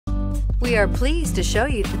We are pleased to show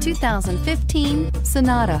you the 2015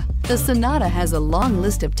 Sonata. The Sonata has a long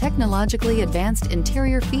list of technologically advanced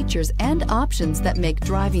interior features and options that make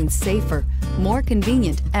driving safer, more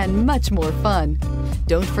convenient, and much more fun.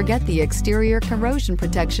 Don't forget the exterior corrosion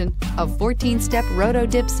protection, a 14-step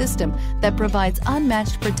roto-dip system that provides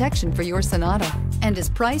unmatched protection for your Sonata and is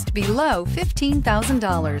priced below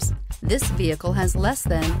 $15,000. This vehicle has less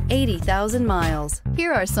than 80,000 miles.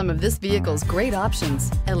 Here are some of this vehicle's great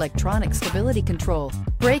options: electronic stability control,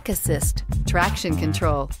 brake assist, traction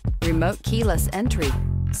control, remote keyless entry,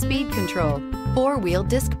 speed control, four-wheel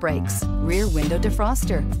disc brakes, rear window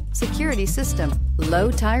defroster, security system, low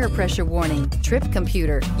tire pressure warning, trip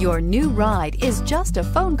computer. Your new ride is just a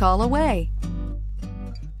phone call away.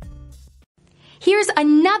 Here's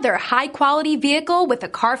another high-quality vehicle with a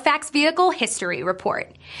Carfax Vehicle History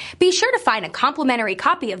Report. Be sure to find a complimentary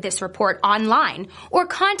copy of this report online or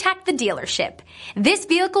contact the dealership. This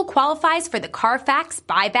vehicle qualifies for the Carfax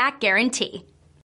Buyback Guarantee.